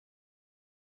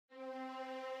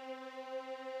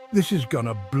This is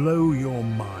gonna blow your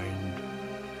mind.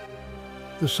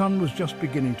 The sun was just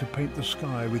beginning to paint the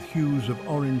sky with hues of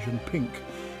orange and pink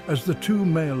as the two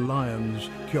male lions,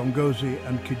 Kiongozi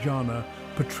and Kijana,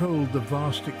 patrolled the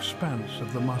vast expanse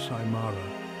of the Masai Mara.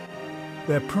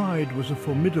 Their pride was a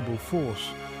formidable force,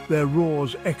 their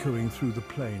roars echoing through the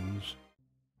plains.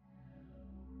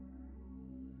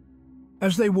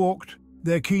 As they walked,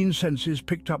 their keen senses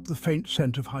picked up the faint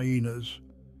scent of hyenas.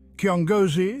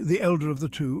 Kiongozi, the elder of the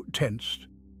two, tensed.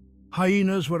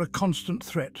 Hyenas were a constant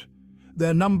threat,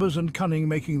 their numbers and cunning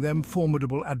making them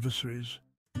formidable adversaries.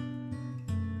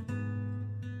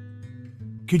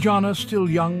 Kijana, still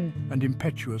young and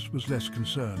impetuous, was less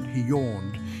concerned. He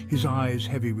yawned, his eyes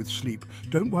heavy with sleep.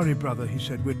 "Don't worry, brother," he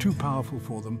said. "We're too powerful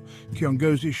for them."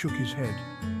 Kiongozi shook his head.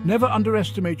 "Never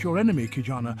underestimate your enemy,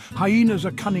 Kijana. Hyenas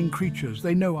are cunning creatures.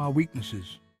 They know our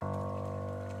weaknesses."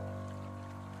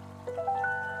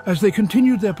 As they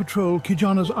continued their patrol,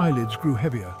 Kijana's eyelids grew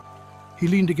heavier. He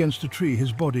leaned against a tree,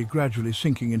 his body gradually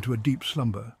sinking into a deep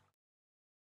slumber.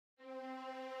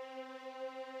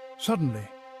 Suddenly,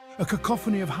 a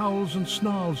cacophony of howls and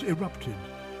snarls erupted.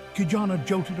 Kijana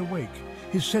jolted awake,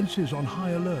 his senses on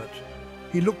high alert.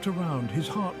 He looked around, his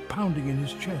heart pounding in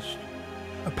his chest.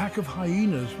 A pack of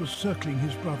hyenas was circling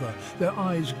his brother, their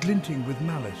eyes glinting with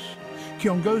malice.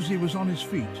 Kiongozi was on his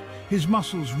feet, his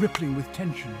muscles rippling with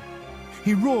tension.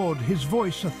 He roared, his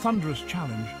voice a thunderous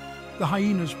challenge. The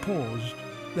hyenas paused,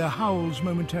 their howls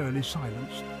momentarily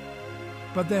silenced.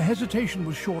 But their hesitation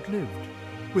was short-lived.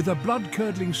 With a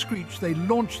blood-curdling screech, they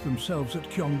launched themselves at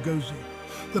Kiongozi.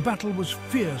 The battle was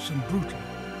fierce and brutal.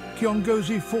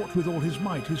 Kiongozi fought with all his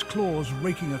might, his claws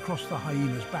raking across the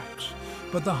hyenas' backs.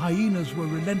 But the hyenas were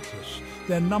relentless,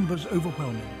 their numbers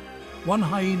overwhelming. One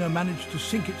hyena managed to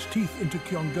sink its teeth into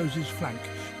Kiongozi's flank,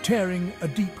 tearing a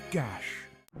deep gash.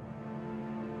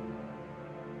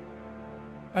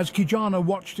 As Kijana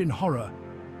watched in horror,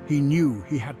 he knew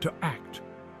he had to act.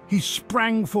 He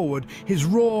sprang forward, his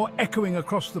roar echoing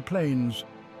across the plains.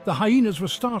 The hyenas were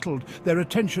startled, their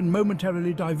attention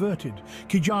momentarily diverted.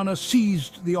 Kijana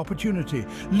seized the opportunity,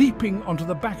 leaping onto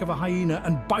the back of a hyena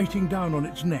and biting down on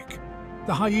its neck.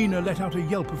 The hyena let out a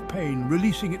yelp of pain,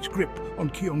 releasing its grip on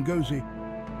Kiongozi.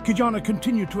 Kijana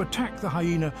continued to attack the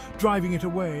hyena, driving it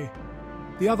away.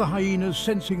 The other hyenas,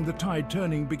 sensing the tide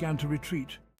turning, began to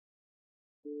retreat.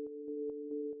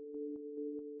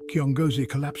 Kiongozi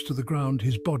collapsed to the ground,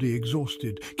 his body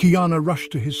exhausted. Kijana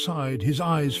rushed to his side, his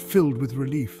eyes filled with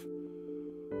relief.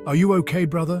 "Are you okay,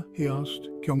 brother?" he asked.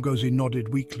 Kiongozi nodded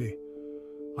weakly.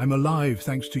 "I'm alive,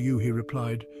 thanks to you," he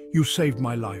replied. "You saved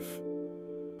my life."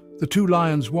 The two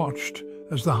lions watched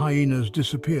as the hyenas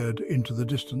disappeared into the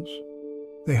distance.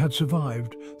 They had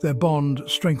survived, their bond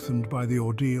strengthened by the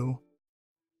ordeal.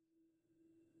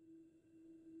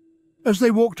 As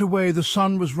they walked away, the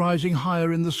sun was rising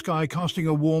higher in the sky, casting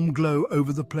a warm glow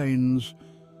over the plains.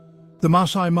 The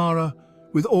Masai Mara,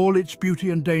 with all its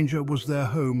beauty and danger, was their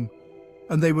home,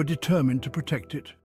 and they were determined to protect it.